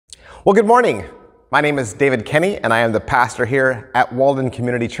Well, good morning. My name is David Kenney, and I am the pastor here at Walden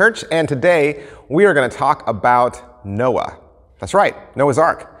Community Church. And today we are going to talk about Noah. That's right, Noah's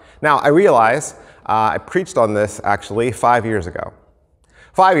Ark. Now, I realize I preached on this actually 5 years ago.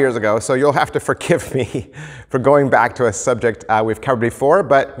 5 years ago, so you'll have to forgive me for going back to a subject we've covered before.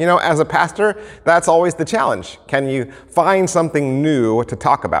 But, you know, as a pastor, that's always the challenge. Can you find something new to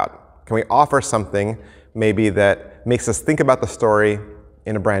talk about? Can we offer something maybe that makes us think about the story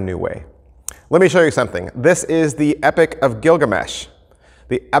in a brand new way? Let me show you something. This is the Epic of Gilgamesh.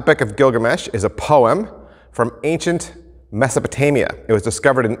 The Epic of Gilgamesh is a poem from ancient Mesopotamia. It was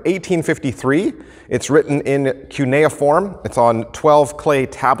discovered in 1853. It's written in cuneiform. It's on 12 clay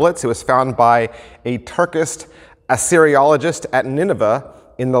tablets. It was found by a Turkish Assyriologist at Nineveh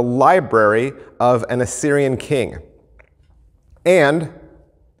in the library of an Assyrian king. And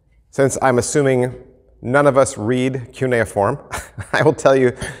since I'm assuming none of us read cuneiform, I will tell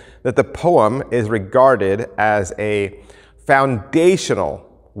you that the poem is regarded as a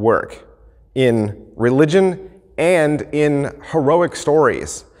foundational work in religion and in heroic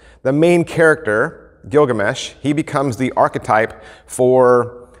stories. The main character, Gilgamesh, he becomes the archetype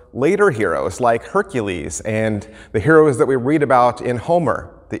for later heroes like Hercules and the heroes that we read about in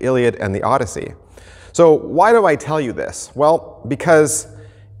Homer, the Iliad and the Odyssey. So why do I tell you this? Well, because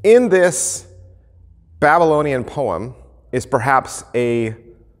in this Babylonian poem is perhaps a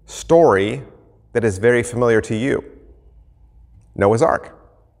story that is very familiar to you. Noah's Ark.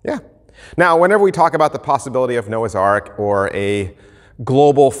 Yeah. Now, whenever we talk about the possibility of Noah's Ark or a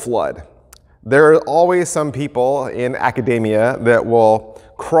global flood, there are always some people in academia that will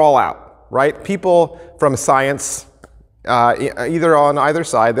crawl out, right? People from science, either on either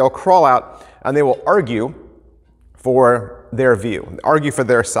side, they'll crawl out and they will argue for their view, argue for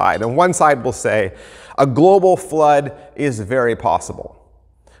their side. And one side will say, a global flood is very possible.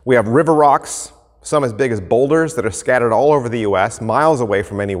 We have river rocks, some as big as boulders, that are scattered all over the US, miles away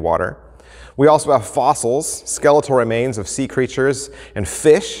from any water. We also have fossils, skeletal remains of sea creatures and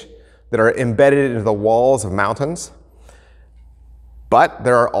fish that are embedded into the walls of mountains. But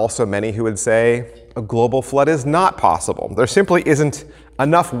there are also many who would say a global flood is not possible. There simply isn't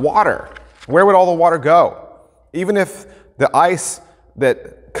enough water. Where would all the water go? Even if the ice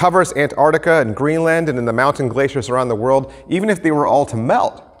that covers Antarctica and Greenland and in the mountain glaciers around the world, even if they were all to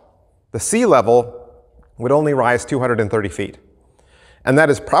melt, the sea level would only rise 230 feet. And that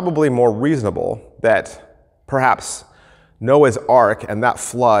is probably more reasonable that perhaps Noah's Ark and that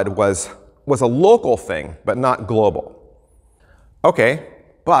flood was a local thing, but not global. Okay,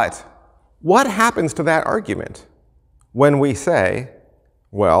 but what happens to that argument when we say,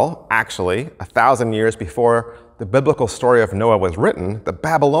 well, actually, 1,000 years before the biblical story of Noah was written, the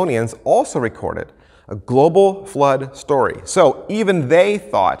Babylonians also recorded a global flood story. So even they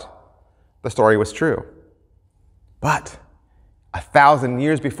thought the story was true. But 1,000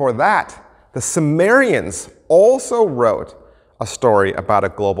 years before that, the Sumerians also wrote a story about a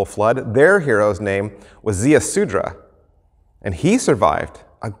global flood. Their hero's name was Ziusudra, and he survived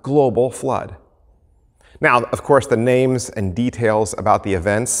a global flood. Now, of course, the names and details about the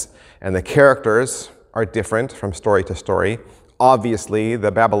events and the characters are different from story to story. Obviously,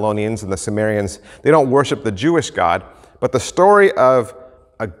 the Babylonians and the Sumerians, they don't worship the Jewish God, but the story of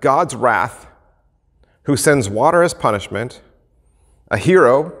a God's wrath who sends water as punishment, a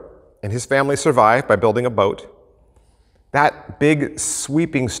hero and his family survive by building a boat, that big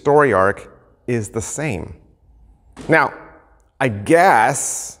sweeping story arc is the same. Now, I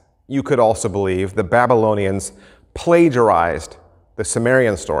guess you could also believe the Babylonians plagiarized the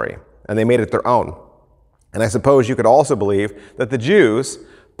Sumerian story and they made it their own. And I suppose you could also believe that the Jews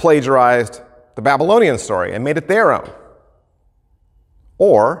plagiarized the Babylonian story and made it their own.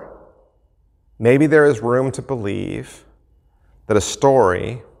 Or maybe there is room to believe that a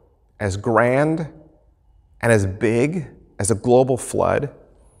story as grand and as big as a global flood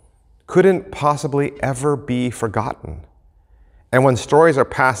couldn't possibly ever be forgotten. And when stories are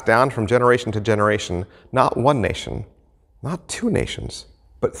passed down from generation to generation, not one nation, not two nations,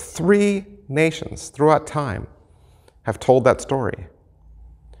 but 3 nations throughout time have told that story,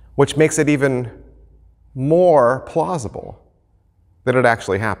 which makes it even more plausible that it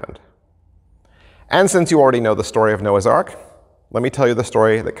actually happened. And since you already know the story of Noah's Ark, let me tell you the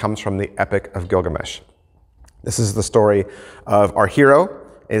story that comes from the Epic of Gilgamesh. This is the story of our hero.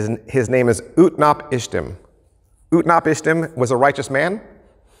 His name is Utnapishtim. Utnapishtim was a righteous man,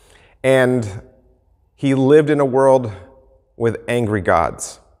 and he lived in a world with angry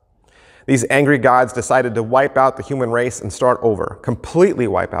gods. These angry gods decided to wipe out the human race and start over, completely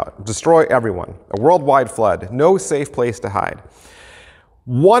wipe out, destroy everyone, a worldwide flood, no safe place to hide.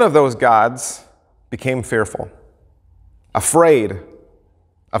 One of those gods became fearful, afraid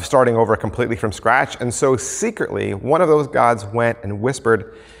of starting over completely from scratch, and so secretly, one of those gods went and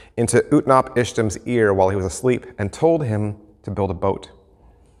whispered into Utnapishtim's ear while he was asleep and told him to build a boat.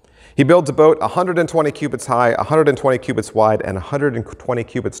 He builds a boat 120 cubits high, 120 cubits wide, and 120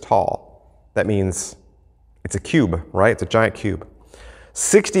 cubits tall. That means it's a cube, right? It's a giant cube.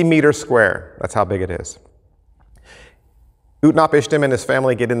 60 meters square, that's how big it is. Utnapishtim and his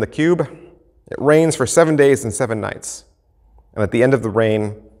family get in the cube. It rains for 7 days and 7 nights. And at the end of the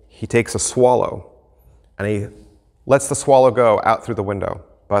rain, he takes a swallow and he lets the swallow go out through the window,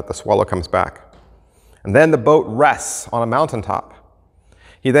 but the swallow comes back. And then the boat rests on a mountaintop.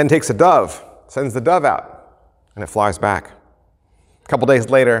 He then takes a dove, sends the dove out, and it flies back. A couple days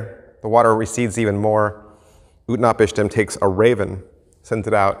later, the water recedes even more. Utnapishtim takes a raven, sends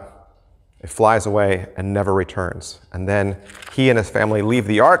it out, it flies away and never returns. And then he and his family leave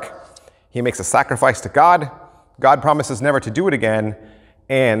the ark. He makes a sacrifice to God. God promises never to do it again,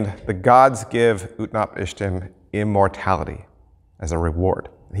 and the gods give Utnapishtim immortality as a reward.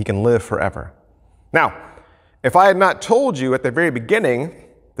 He can live forever. Now, if I had not told you at the very beginning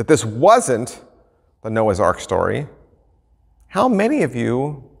that this wasn't the Noah's Ark story, how many of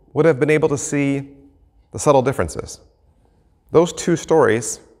you would have been able to see the subtle differences? Those two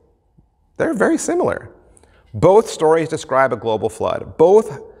stories, they're very similar. Both stories describe a global flood,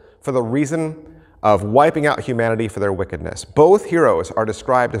 both for the reason of wiping out humanity for their wickedness. Both heroes are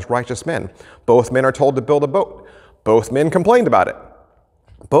described as righteous men. Both men are told to build a boat. Both men complained about it.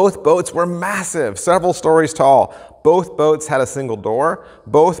 Both boats were massive, several stories tall. Both boats had a single door.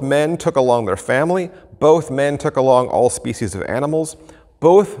 Both men took along their family. Both men took along all species of animals.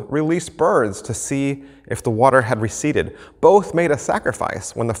 Both released birds to see if the water had receded. Both made a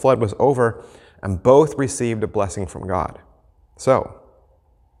sacrifice when the flood was over, and both received a blessing from God. So,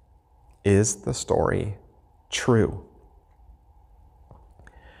 is the story true?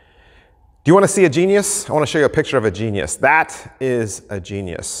 Do you want to see a genius? I want to show you a picture of a genius. That is a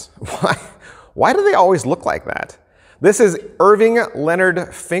genius. Why do they always look like that? This is Irving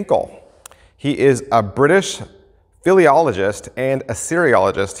Leonard Finkel. He is a British philologist and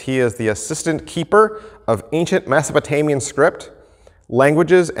Assyriologist. He is the assistant keeper of ancient Mesopotamian script,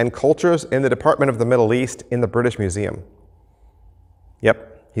 languages, and cultures in the Department of the Middle East in the British Museum.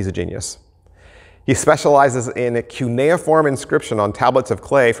 Yep, he's a genius. He specializes in cuneiform inscription on tablets of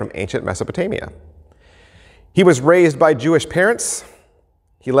clay from ancient Mesopotamia. He was raised by Jewish parents.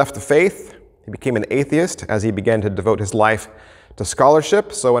 He left the faith. He became an atheist as he began to devote his life to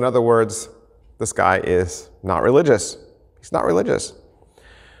scholarship. So in other words, this guy is not religious. He's not religious.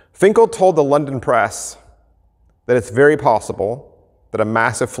 Finkel told the London press that it's very possible that a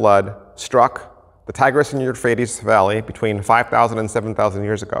massive flood struck the Tigris and Euphrates Valley between 5,000 and 7,000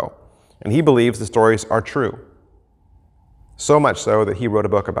 years ago. And he believes the stories are true. So much so that he wrote a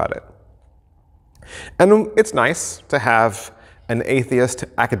book about it. And it's nice to have an atheist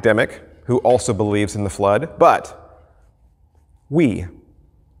academic who also believes in the flood, but we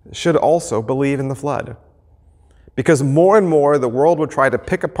should also believe in the flood. Because more and more the world will try to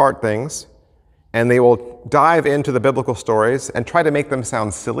pick apart things, and they will dive into the biblical stories and try to make them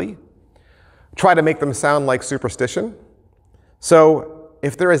sound silly, try to make them sound like superstition. So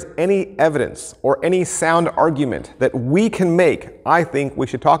if there is any evidence or any sound argument that we can make, I think we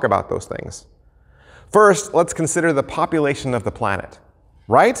should talk about those things. First, let's consider the population of the planet,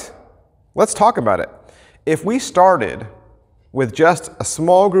 right? Let's talk about it. If we started with just a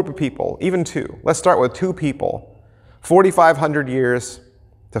small group of people, even two, let's start with 2 people, 4,500 years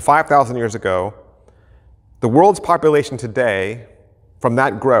to 5,000 years ago, the world's population today from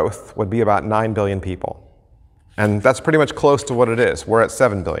that growth would be about 9 billion people. And that's pretty much close to what it is. We're at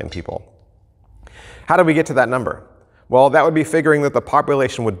 7 billion people. How did we get to that number? Well, that would be figuring that the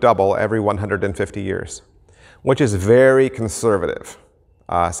population would double every 150 years, which is very conservative,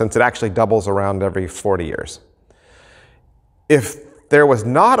 since it actually doubles around every 40 years. If there was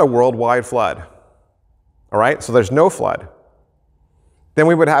not a worldwide flood, all right, so there's no flood, then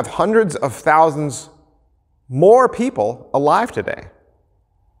we would have hundreds of thousands more people alive today,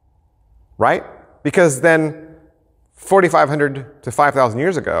 right? Because then 4,500 to 5,000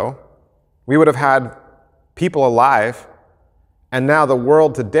 years ago, we would have had people alive, and now the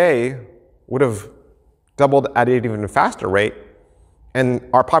world today would have doubled at an even faster rate, and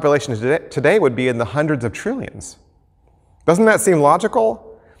our population today would be in the hundreds of trillions. Doesn't that seem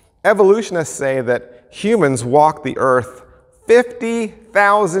logical? Evolutionists say that humans walked the earth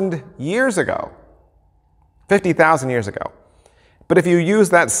 50,000 years ago. 50,000 years ago. But if you use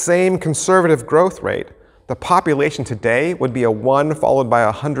that same conservative growth rate, the population today would be a 1 followed by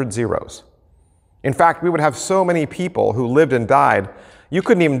 100 zeros. In fact, we would have so many people who lived and died, you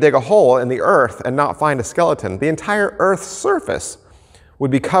couldn't even dig a hole in the earth and not find a skeleton. The entire Earth's surface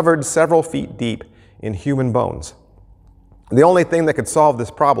would be covered several feet deep in human bones. The only thing that could solve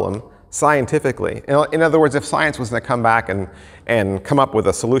this problem scientifically, in other words, if science was going to come back and come up with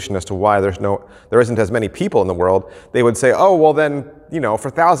a solution as to why there isn't as many people in the world, they would say, oh, well then, for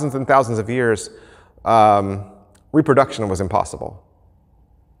thousands and thousands of years, reproduction was impossible.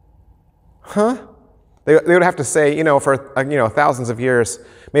 Huh? They would have to say, for thousands of years,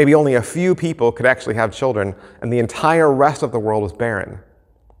 maybe only a few people could actually have children, and the entire rest of the world was barren.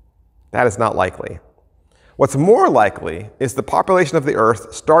 That is not likely. What's more likely is the population of the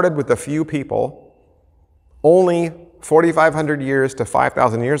earth started with a few people only 4,500 years to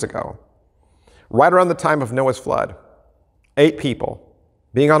 5,000 years ago, right around the time of Noah's flood. 8 people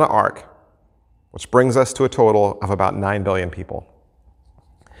being on an ark, which brings us to a total of about 9 billion people.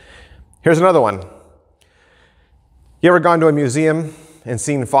 Here's another one. You ever gone to a museum and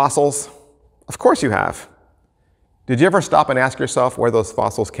seen fossils? Of course you have. Did you ever stop and ask yourself where those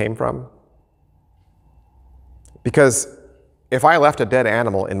fossils came from? Because if I left a dead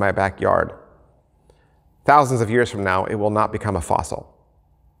animal in my backyard, thousands of years from now, it will not become a fossil.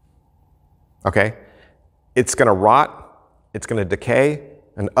 Okay? It's going to rot, it's going to decay,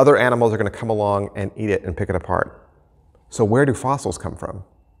 and other animals are going to come along and eat it and pick it apart. So where do fossils come from?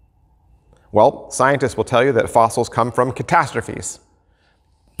 Well, scientists will tell you that fossils come from catastrophes.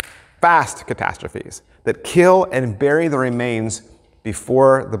 Fast catastrophes that kill and bury the remains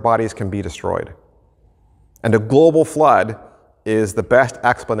before the bodies can be destroyed. And a global flood is the best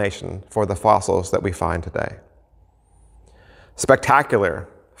explanation for the fossils that we find today. Spectacular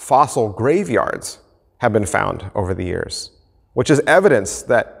fossil graveyards have been found over the years, which is evidence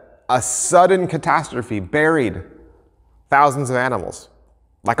that a sudden catastrophe buried thousands of animals,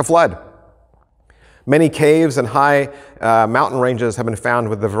 like a flood. Many caves and high mountain ranges have been found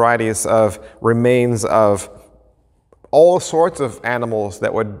with the varieties of remains of all sorts of animals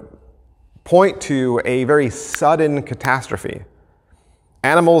that would point to a very sudden catastrophe.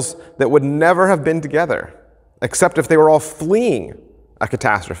 Animals that would never have been together, except if they were all fleeing a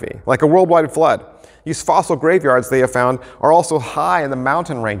catastrophe, like a worldwide flood. These fossil graveyards they have found are also high in the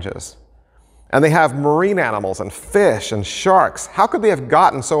mountain ranges. And they have marine animals and fish and sharks. How could they have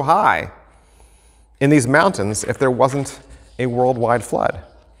gotten so high in these mountains if there wasn't a worldwide flood?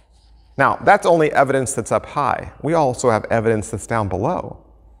 Now, that's only evidence that's up high. We also have evidence that's down below.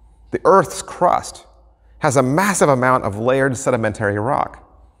 The Earth's crust has a massive amount of layered sedimentary rock,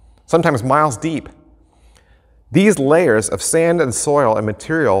 sometimes miles deep. These layers of sand and soil and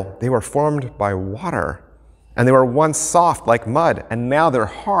material, they were formed by water, and they were once soft like mud, and now they're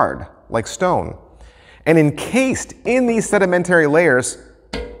hard like stone. And encased in these sedimentary layers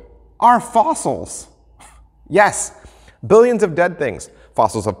are fossils. Yes, billions of dead things,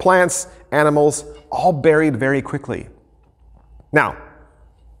 fossils of plants, animals, all buried very quickly. Now,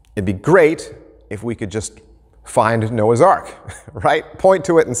 it'd be great if we could just find Noah's Ark, right? Point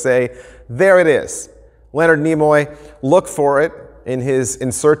to it and say, there it is. Leonard Nimoy looked for it in his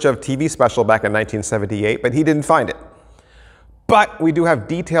In Search of TV special back in 1978, but he didn't find it. But we do have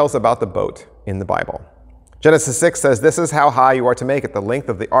details about the boat in the Bible. Genesis 6 says, this is how high you are to make it. The length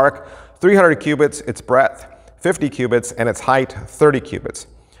of the ark, 300 cubits, its breadth, 50 cubits, and its height, 30 cubits.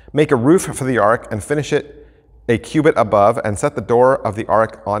 Make a roof for the ark and finish it a cubit above, and set the door of the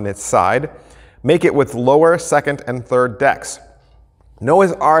ark on its side. Make it with lower, second, and third decks.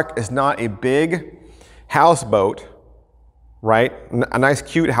 Noah's Ark is not a big houseboat, right? A nice,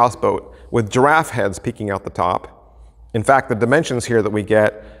 cute houseboat with giraffe heads peeking out the top. In fact, the dimensions here that we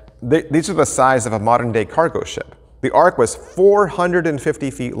get, these are the size of a modern-day cargo ship. The Ark was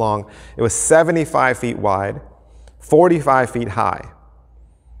 450 feet long. It was 75 feet wide, 45 feet high.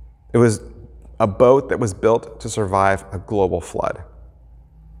 It was a boat that was built to survive a global flood.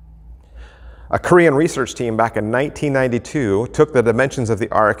 A Korean research team back in 1992 took the dimensions of the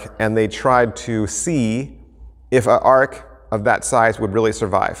Ark and they tried to see if an Ark of that size would really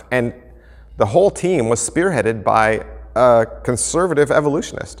survive. And the whole team was spearheaded by a conservative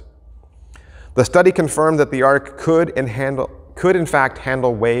evolutionist. The study confirmed that the Ark could in fact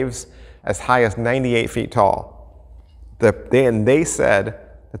handle waves as high as 98 feet tall. They said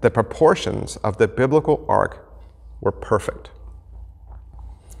that the proportions of the biblical ark were perfect.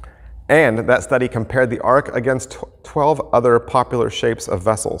 And that study compared the ark against 12 other popular shapes of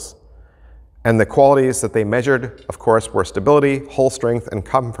vessels. And the qualities that they measured, of course, were stability, hull strength, and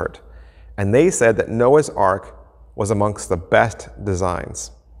comfort. And they said that Noah's Ark was amongst the best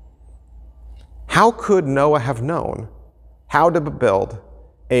designs. How could Noah have known how to build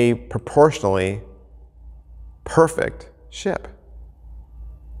a proportionally perfect ship?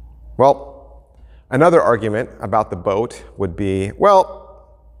 Well, another argument about the boat would be, well,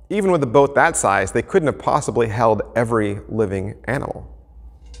 even with a boat that size, they couldn't have possibly held every living animal.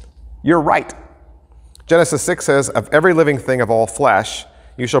 You're right. Genesis 6 says, "Of every living thing of all flesh,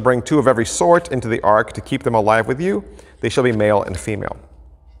 you shall bring 2 of every sort into the ark to keep them alive with you. They shall be male and female."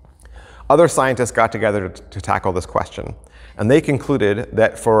 Other scientists got together to tackle this question, and they concluded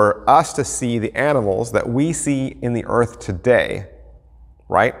that for us to see the animals that we see in the earth today,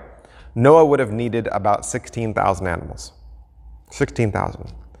 right, Noah would have needed about 16,000 animals.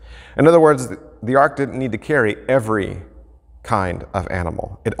 16,000. In other words, the ark didn't need to carry every kind of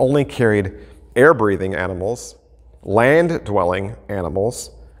animal. It only carried air-breathing animals, land-dwelling animals,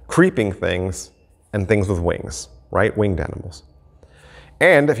 creeping things, and things with wings, right? Winged animals.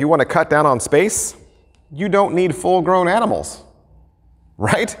 And if you want to cut down on space, you don't need full-grown animals,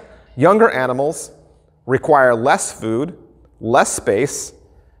 right? Younger animals require less food, less space,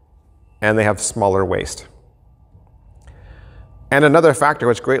 and they have smaller waist. And another factor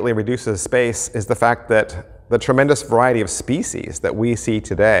which greatly reduces space is the fact that the tremendous variety of species that we see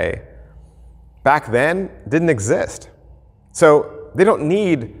today back then didn't exist. So they don't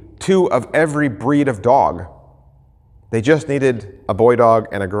need 2 of every breed of dog. They just needed a boy dog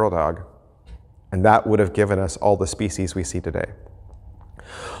and a girl dog. And that would have given us all the species we see today.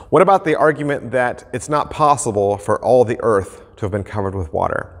 What about the argument that it's not possible for all the earth to have been covered with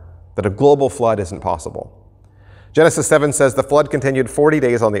water? That a global flood isn't possible? Genesis 7 says, "The flood continued 40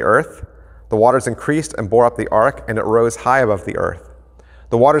 days on the earth. The waters increased and bore up the ark, and it rose high above the earth.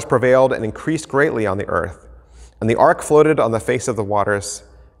 The waters prevailed and increased greatly on the earth. And the ark floated on the face of the waters,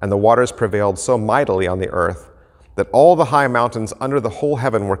 and the waters prevailed so mightily on the earth that all the high mountains under the whole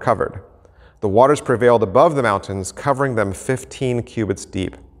heaven were covered. The waters prevailed above the mountains, covering them 15 cubits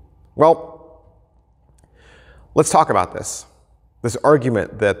deep." Well, let's talk about this. This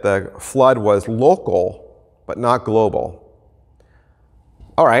argument that the flood was local, but not global.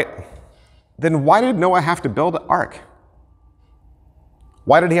 All right, then why did Noah have to build an ark?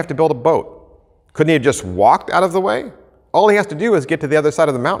 Why did he have to build a boat? Couldn't he have just walked out of the way? All he has to do is get to the other side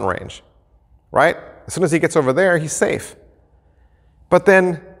of the mountain range, right? As soon as he gets over there, he's safe. But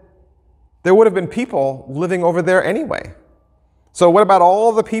then there would have been people living over there anyway. So what about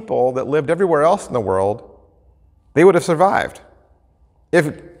all the people that lived everywhere else in the world? They would have survived.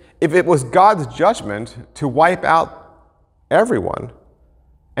 If it was God's judgment to wipe out everyone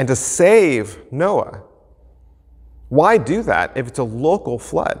and to save Noah, why do that if it's a local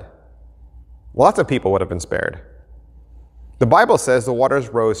flood? Lots of people would have been spared. The Bible says the waters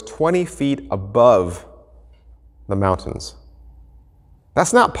rose 20 feet above the mountains.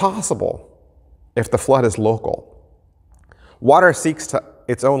 That's not possible if the flood is local. Water seeks to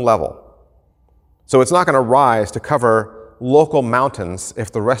its own level. So it's not going to rise to cover local mountains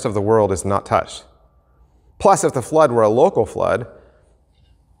if the rest of the world is not touched. Plus, if the flood were a local flood,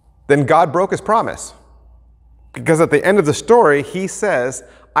 then God broke his promise. Because at the end of the story, he says,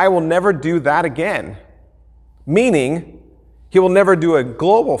 "I will never do that again." Meaning, he will never do a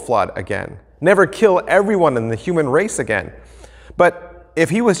global flood again, never kill everyone in the human race again. But if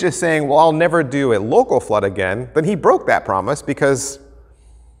he was just saying, well, I'll never do a local flood again, then he broke that promise because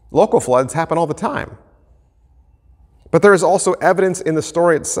local floods happen all the time. But there is also evidence in the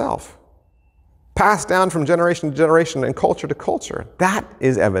story itself, passed down from generation to generation and culture to culture. That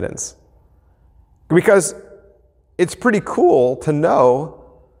is evidence. Because it's pretty cool to know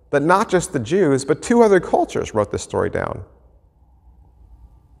that not just the Jews, but 2 other cultures wrote this story down.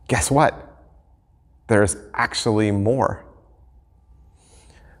 Guess what? There's actually more.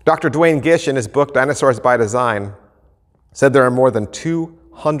 Dr. Duane Gish, in his book, Dinosaurs by Design, said there are more than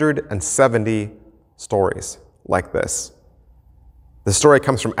 270 stories like this. The story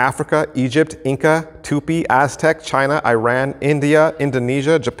comes from Africa, Egypt, Inca, Tupi, Aztec, China, Iran, India,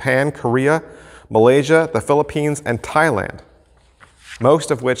 Indonesia, Japan, Korea, Malaysia, the Philippines, and Thailand,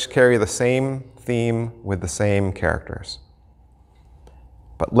 most of which carry the same theme with the same characters.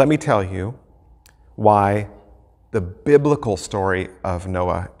 But let me tell you why the biblical story of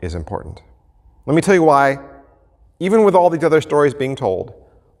Noah is important. Let me tell you why, even with all these other stories being told,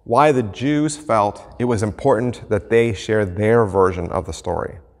 why the Jews felt it was important that they share their version of the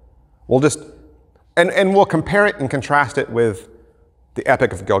story. We'll compare it and contrast it with the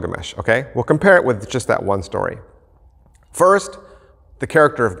Epic of Gilgamesh, okay? We'll compare it with just that one story. First, the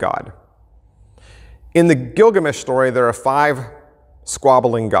character of God. In the Gilgamesh story, there are 5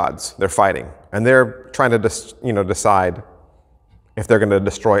 squabbling gods. They're fighting, and they're trying to decide if they're going to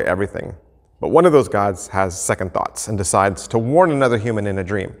destroy everything. But one of those gods has second thoughts and decides to warn another human in a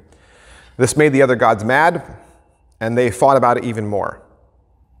dream. This made the other gods mad, and they fought about it even more.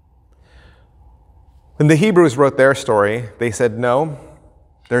 When the Hebrews wrote their story, they said, no,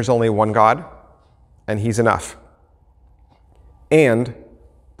 there's only one God, and he's enough. And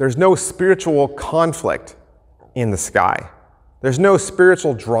there's no spiritual conflict in the sky. There's no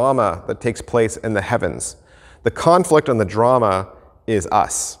spiritual drama that takes place in the heavens. The conflict and the drama is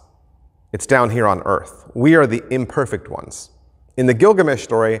us. It's down here on earth. We are the imperfect ones. In the Gilgamesh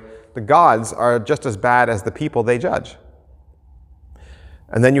story, the gods are just as bad as the people they judge.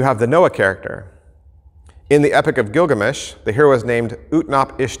 And then you have the Noah character. In the Epic of Gilgamesh, the hero is named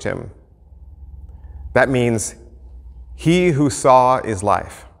Utnap-Ishtim. That means, he who saw is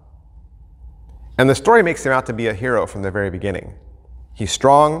life. And the story makes him out to be a hero from the very beginning. He's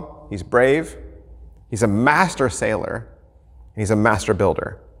strong, he's brave, he's a master sailor, and he's a master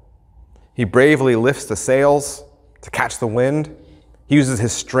builder. He bravely lifts the sails to catch the wind. He uses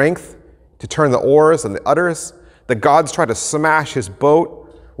his strength to turn the oars and the udders. The gods try to smash his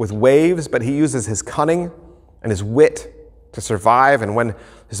boat with waves, but he uses his cunning and his wit to survive. And when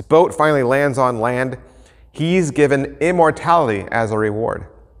his boat finally lands on land, he's given immortality as a reward.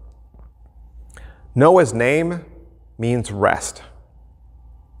 Noah's name means rest.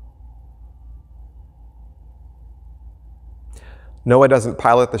 Noah doesn't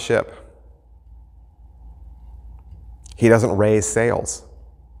pilot the ship. He doesn't raise sails.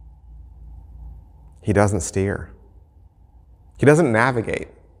 He doesn't steer. He doesn't navigate.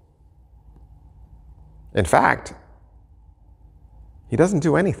 In fact, he doesn't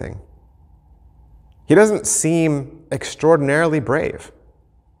do anything. He doesn't seem extraordinarily brave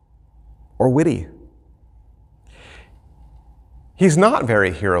or witty. He's not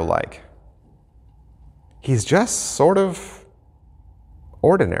very hero-like. He's just sort of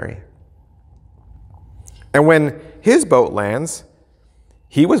ordinary. And when his boat lands,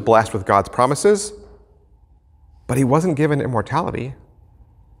 he was blessed with God's promises, but he wasn't given immortality.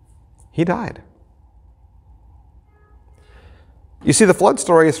 He died. You see, the flood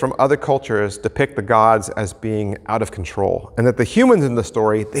stories from other cultures depict the gods as being out of control, and that the humans in the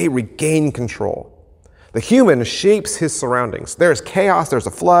story, they regain control. The human shapes his surroundings. There's chaos, there's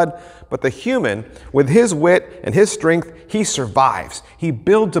a flood, but the human, with his wit and his strength, he survives. He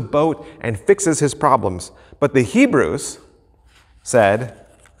builds a boat and fixes his problems. But the Hebrews said,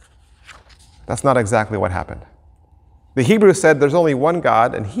 that's not exactly what happened. The Hebrews said there's only one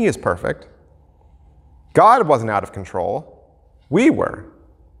God, and he is perfect. God wasn't out of control. We were.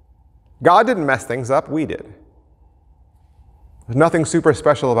 God didn't mess things up, we did. There's nothing super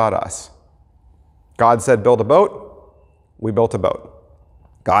special about us. God said build a boat, we built a boat.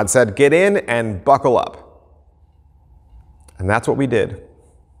 God said get in and buckle up. And that's what we did.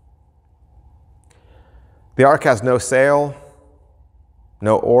 The ark has no sail,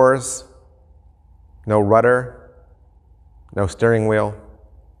 no oars, no rudder, no steering wheel,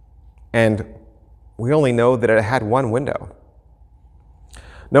 and we only know that it had one window.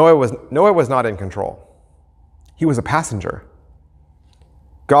 Noah was not in control. He was a passenger.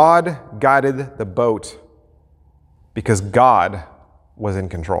 God guided the boat because God was in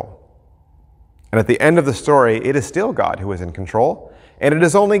control. And at the end of the story, it is still God who is in control, and it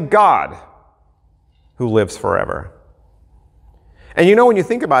is only God who lives forever. And you know, when you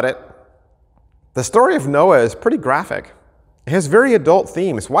think about it, the story of Noah is pretty graphic. It has very adult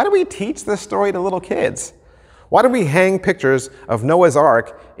themes. Why do we teach this story to little kids? Why do we hang pictures of Noah's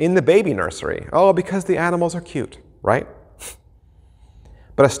Ark in the baby nursery? Oh, because the animals are cute, right?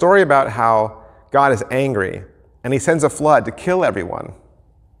 But a story about how God is angry and he sends a flood to kill everyone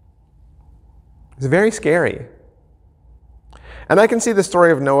is very scary. And I can see the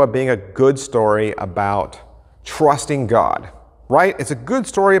story of Noah being a good story about trusting God, right? It's a good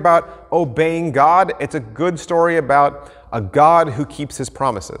story about obeying God. It's a good story about a God who keeps his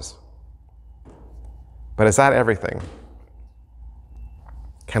promises. But is that everything?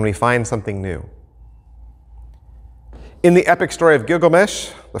 Can we find something new? In the epic story of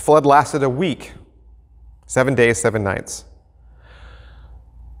Gilgamesh, the flood lasted a week, 7 days, 7 nights.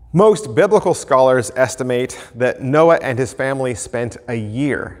 Most biblical scholars estimate that Noah and his family spent a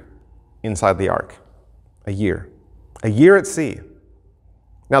year inside the ark. A year at sea.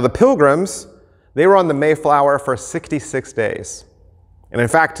 Now the pilgrims, they were on the Mayflower for 66 days. And in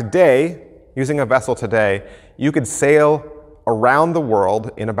fact, today, using a vessel today, you could sail around the world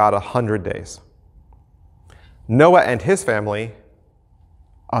in about 100 days. Noah and his family,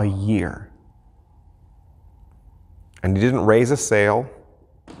 a year. And he didn't raise a sail,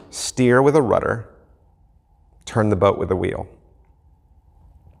 steer with a rudder, turn the boat with a wheel.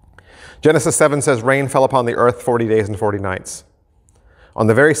 Genesis 7 says, rain fell upon the earth 40 days and 40 nights. On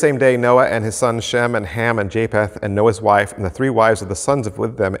the very same day, Noah and his sons Shem and Ham and Japheth and Noah's wife and the 3 wives of the sons of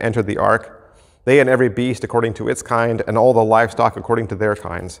with them entered the ark, they and every beast according to its kind, and all the livestock according to their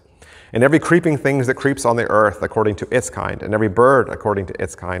kinds, and every creeping thing that creeps on the earth according to its kind, and every bird according to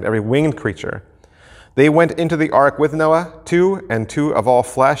its kind, every winged creature. They went into the ark with Noah, 2 and 2 of all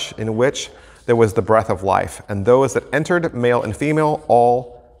flesh, in which there was the breath of life. And those that entered, male and female,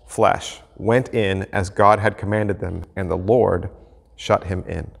 all flesh, went in as God had commanded them, and the Lord shut him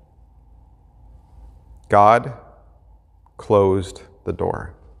in. God closed the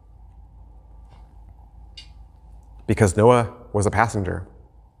door. Because Noah was a passenger.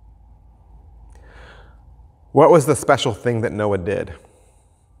 What was the special thing that Noah did?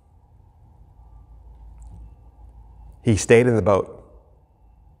 He stayed in the boat.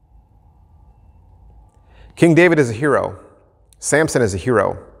 King David is a hero. Samson is a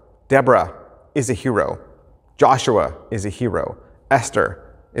hero. Deborah is a hero. Joshua is a hero.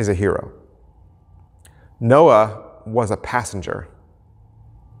 Esther is a hero. Noah was a passenger.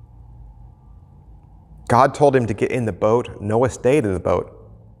 God told him to get in the boat. Noah stayed in the boat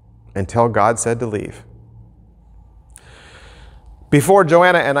until God said to leave. Before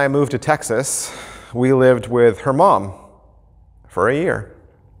Joanna and I moved to Texas, we lived with her mom for a year.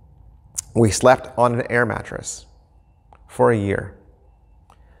 We slept on an air mattress for a year.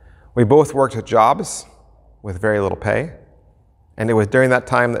 We both worked at jobs with very little pay, and it was during that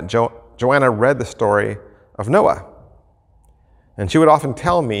time that Joanna read the story of Noah. And she would often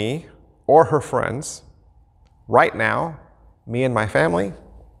tell me or her friends, right now, me and my family,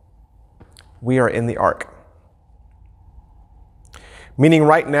 we are in the ark. Meaning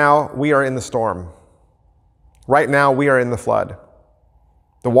right now, we are in the storm. Right now, we are in the flood.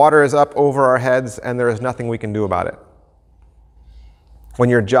 The water is up over our heads, and there is nothing we can do about it. When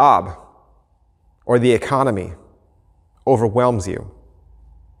your job or the economy overwhelms you,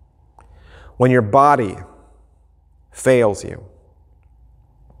 when your body fails you,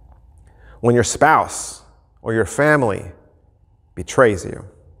 when your spouse or your family betrays you,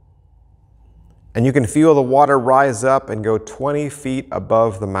 and you can feel the water rise up and go 20 feet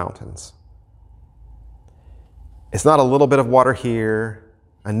above the mountains. It's not a little bit of water here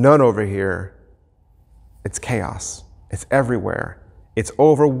and none over here. It's chaos. It's everywhere. It's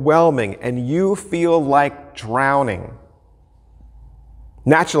overwhelming, and you feel like drowning.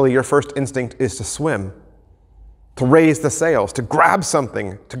 Naturally, your first instinct is to swim, to raise the sails, to grab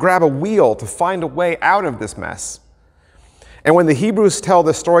something, to grab a wheel, to find a way out of this mess. And when the Hebrews tell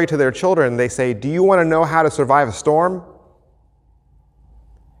this story to their children, they say, do you want to know how to survive a storm?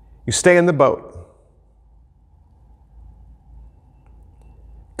 You stay in the boat.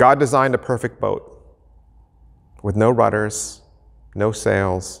 God designed a perfect boat with no rudders, no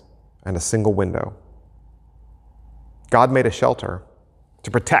sails, and a single window. God made a shelter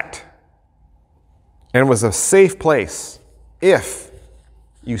to protect, and it was a safe place if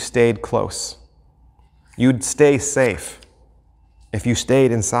you stayed close. You'd stay safe if you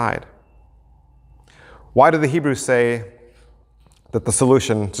stayed inside. Why do the Hebrews say that the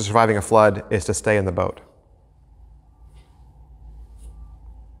solution to surviving a flood is to stay in the boat?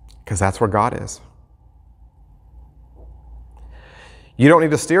 Because that's where God is. You don't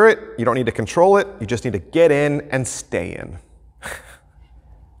need to steer it. You don't need to control it. You just need to get in and stay in.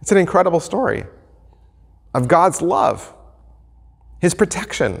 It's an incredible story of God's love, His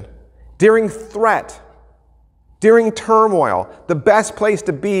protection, during threat, during turmoil. The best place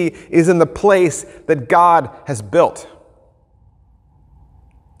to be is in the place that God has built.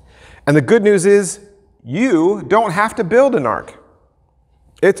 And the good news is you don't have to build an ark.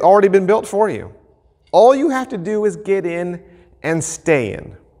 It's already been built for you. All you have to do is get in and stay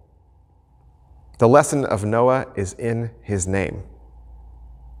in. The lesson of Noah is in his name.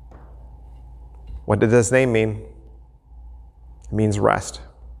 What did his name mean? It means rest.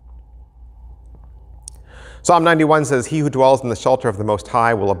 Psalm 91 says, he who dwells in the shelter of the Most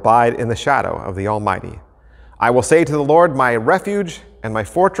High will abide in the shadow of the Almighty. I will say to the Lord, my refuge and my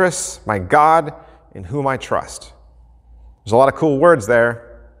fortress, my God, in whom I trust. There's a lot of cool words there.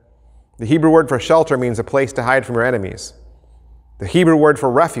 The Hebrew word for shelter means a place to hide from your enemies. The Hebrew word for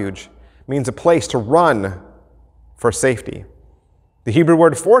refuge means a place to run for safety. The Hebrew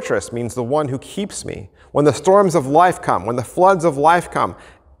word fortress means the one who keeps me. When the storms of life come, when the floods of life come,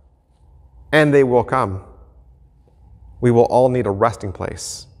 and they will come, we will all need a resting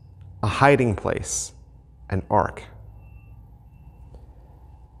place, a hiding place, an ark.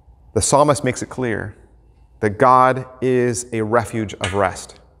 The psalmist makes it clear that God is a refuge of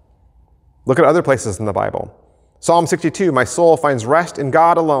rest. Look at other places in the Bible. Psalm 62, my soul finds rest in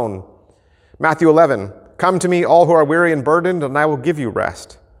God alone. Matthew 11, come to me, all who are weary and burdened, and I will give you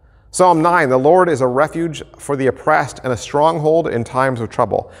rest. Psalm 9, the Lord is a refuge for the oppressed and a stronghold in times of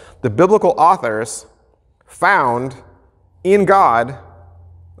trouble. The biblical authors found in God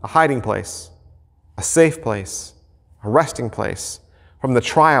a hiding place, a safe place, a resting place from the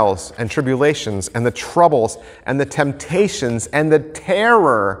trials and tribulations and the troubles and the temptations and the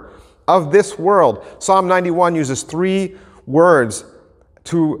terror of this world. Psalm 91 uses 3 words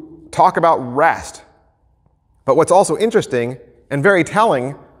to talk about rest. But what's also interesting and very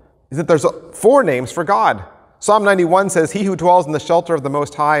telling is that there's 4 names for God. Psalm 91 says, he who dwells in the shelter of the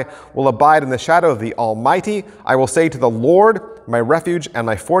Most High will abide in the shadow of the Almighty. I will say to the Lord, my refuge and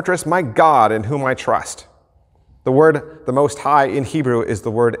my fortress, my God in whom I trust. The word the Most High in Hebrew is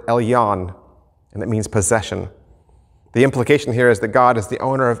the word Elyon, and it means possession. The implication here is that God is the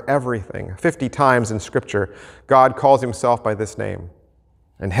owner of everything. 50 times in Scripture, God calls himself by this name.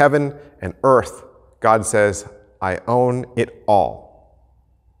 In heaven and earth, God says, I own it all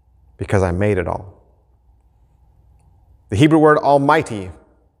because I made it all. The Hebrew word Almighty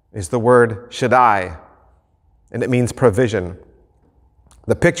is the word Shaddai, and it means provision.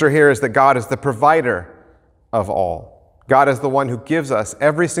 The picture here is that God is the provider of all. God is the one who gives us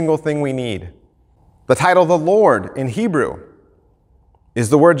every single thing we need. The title the Lord in Hebrew is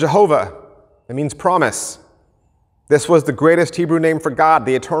the word Jehovah. It means promise. This was the greatest Hebrew name for God,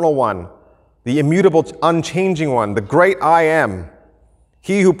 the eternal one, the immutable, unchanging one, the great I am,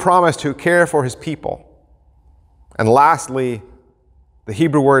 he who promised to care for his people. And lastly, the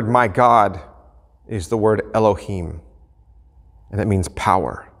Hebrew word my God is the word Elohim, and it means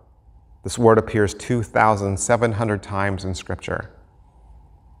power. This word appears 2,700 times in Scripture,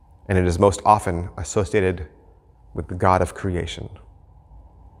 and it is most often associated with the God of creation.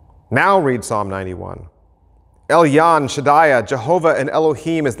 Now read Psalm 91. Elyon, Shaddai, Jehovah, and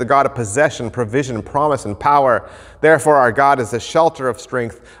Elohim is the God of possession, provision, promise, and power. Therefore, our God is a shelter of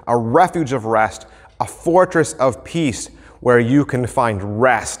strength, a refuge of rest, a fortress of peace where you can find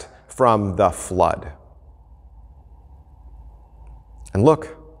rest from the flood. And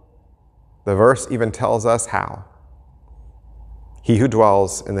look, the verse even tells us how. He who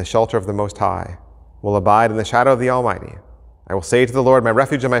dwells in the shelter of the Most High will abide in the shadow of the Almighty. I will say to the Lord, my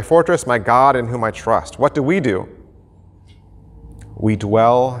refuge and my fortress, my God in whom I trust. What do? We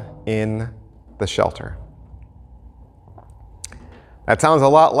dwell in the shelter. That sounds a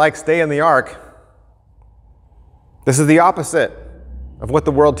lot like stay in the ark. This is the opposite of what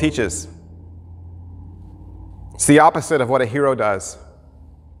the world teaches. It's the opposite of what a hero does.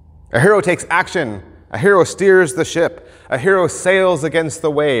 A hero takes action. A hero steers the ship. A hero sails against the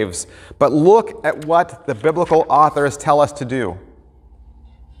waves. But look at what the biblical authors tell us to do.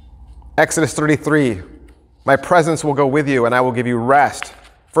 Exodus 33, my presence will go with you and I will give you rest.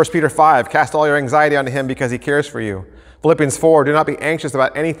 1 Peter 5, cast all your anxiety onto him because he cares for you. Philippians 4, do not be anxious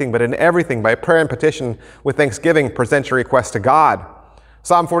about anything, but in everything, by prayer and petition, with thanksgiving, present your requests to God.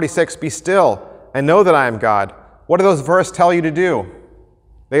 Psalm 46, be still and know that I am God. What do those verses tell you to do?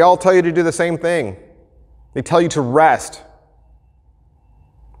 They all tell you to do the same thing. They tell you to rest.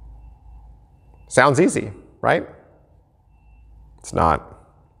 Sounds easy, right? It's not.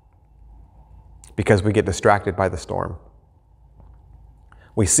 Because we get distracted by the storm.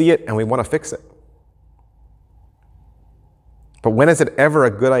 We see it and we want to fix it. But when is it ever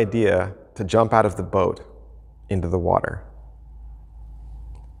a good idea to jump out of the boat into the water?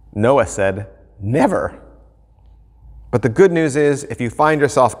 Noah said, never. But the good news is, if you find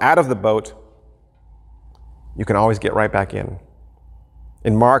yourself out of the boat, you can always get right back in.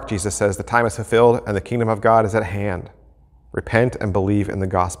 In Mark, Jesus says, the time is fulfilled and the kingdom of God is at hand. Repent and believe in the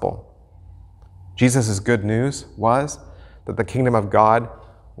gospel. Jesus' good news was that the kingdom of God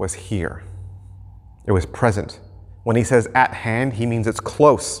was here. It was present. When he says at hand, he means it's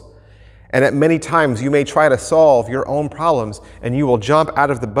close. And at many times you may try to solve your own problems and you will jump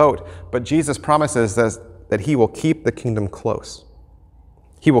out of the boat. But Jesus promises that he will keep the kingdom close.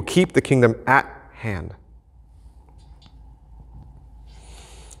 He will keep the kingdom at hand.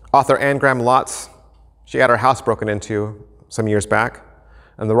 Author Anne Graham Lotz, she had her house broken into some years back,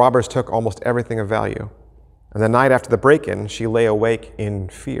 and the robbers took almost everything of value. And the night after the break-in, she lay awake in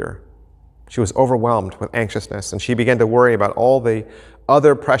fear. She was overwhelmed with anxiousness, and she began to worry about all the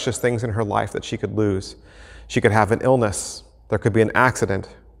other precious things in her life that she could lose. She could have an illness. There could be an accident.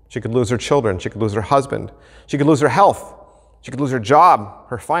 She could lose her children. She could lose her husband. She could lose her health. She could lose her job,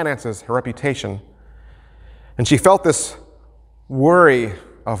 her finances, her reputation. And she felt this worry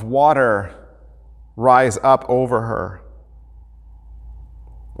of water rise up over her.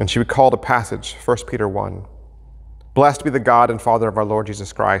 And she recalled a passage, 1 Peter 1. Blessed be the God and Father of our Lord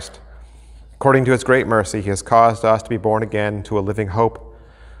Jesus Christ. According to his great mercy, he has caused us to be born again to a living hope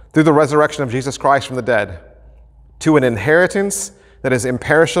through the resurrection of Jesus Christ from the dead, to an inheritance that is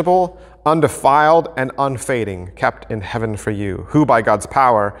imperishable, undefiled, and unfading, kept in heaven for you, who by God's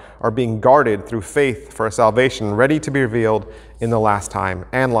power are being guarded through faith for a salvation ready to be revealed in the last time.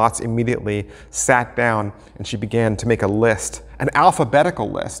 Anne Lotz immediately sat down and she began to make a list, an alphabetical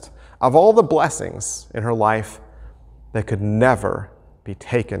list, of all the blessings in her life that could never be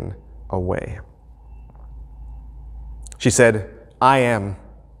taken away. She said, I am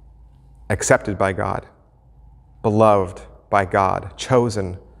accepted by God, beloved by God,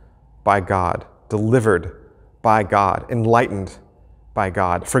 chosen by God, delivered by God, enlightened by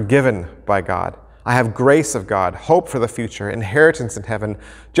God, forgiven by God. I have grace of God, hope for the future, inheritance in heaven,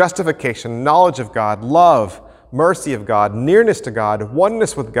 justification, knowledge of God, love, mercy of God, nearness to God,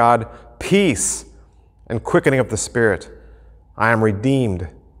 oneness with God, peace, and quickening of the Spirit. I am redeemed,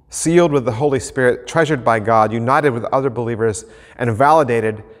 sealed with the Holy Spirit, treasured by God, united with other believers, and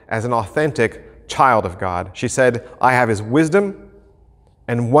validated as an authentic child of God. She said, I have his wisdom,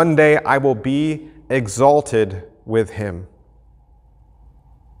 and one day I will be exalted with him.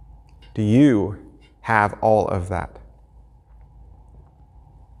 Do you have all of that?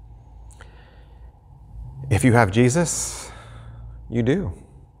 If you have Jesus, you do.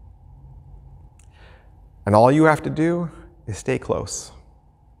 And all you have to do is stay close.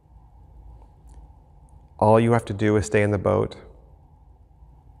 All you have to do is stay in the boat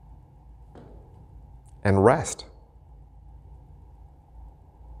and rest.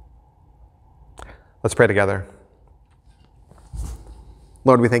 Let's pray together.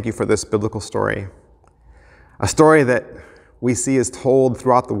 Lord, we thank you for this biblical story, a story that we see is told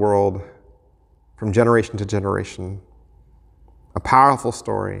throughout the world from generation to generation, a powerful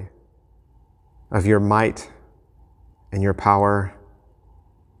story of your might and your power,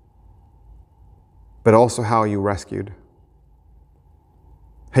 but also how you rescued,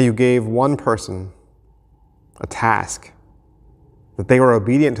 how you gave one person a task, that they were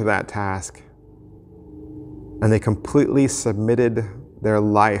obedient to that task, and they completely submitted their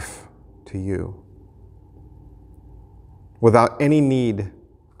life to you without any need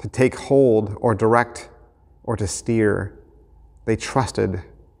to take hold or direct or to steer. They trusted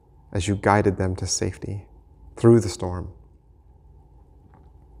as you guided them to safety through the storm.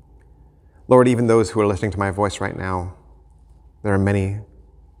 Lord, even those who are listening to my voice right now, there are many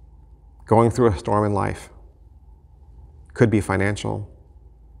going through a storm in life. Could be financial,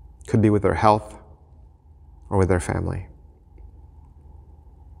 could be with their health, or with their family.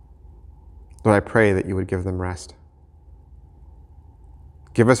 Lord, I pray that you would give them rest.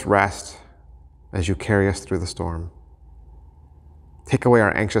 Give us rest as you carry us through the storm. Take away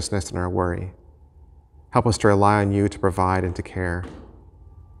our anxiousness and our worry. Help us to rely on you to provide and to care.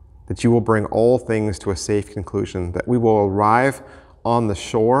 That you will bring all things to a safe conclusion, that we will arrive on the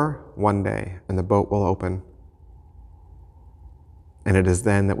shore one day and the boat will open. And it is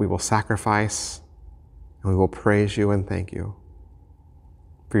then that we will sacrifice and we will praise you and thank you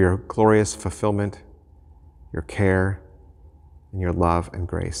for your glorious fulfillment, your care, and your love and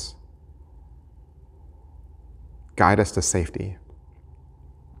grace. Guide us to safety.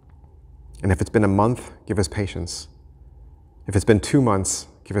 And if it's been a month, give us patience. If it's been 2 months,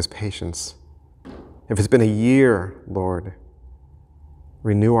 give us patience. If it's been a year, Lord,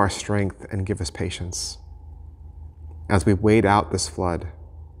 renew our strength and give us patience. As we wait out this flood,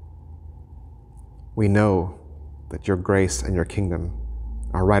 we know that your grace and your kingdom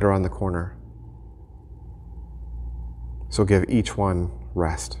are right around the corner. So give each one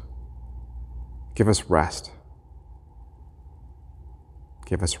rest. Give us rest.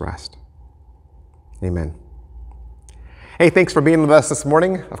 Give us rest. Amen. Hey, thanks for being with us this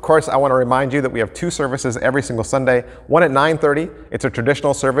morning. Of course, I want to remind you that we have 2 services every single Sunday. One at 9:30. It's a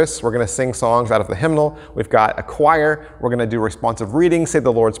traditional service. We're going to sing songs out of the hymnal. We've got a choir. We're going to do responsive reading, say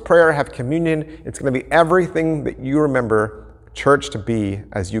the Lord's Prayer, have communion. It's going to be everything that you remember church to be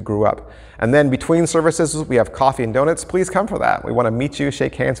as you grew up. And then between services, we have coffee and donuts. Please come for that. We want to meet you,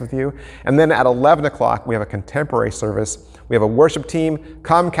 shake hands with you. And then at 11 o'clock, we have a contemporary service. We have a worship team.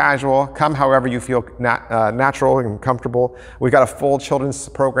 Come casual, come however you feel natural and comfortable. We've got a full children's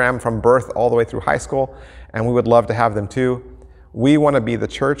program from birth all the way through high school, and we would love to have them too. We want to be the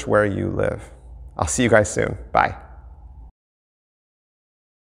church where you live. I'll see you guys soon. Bye.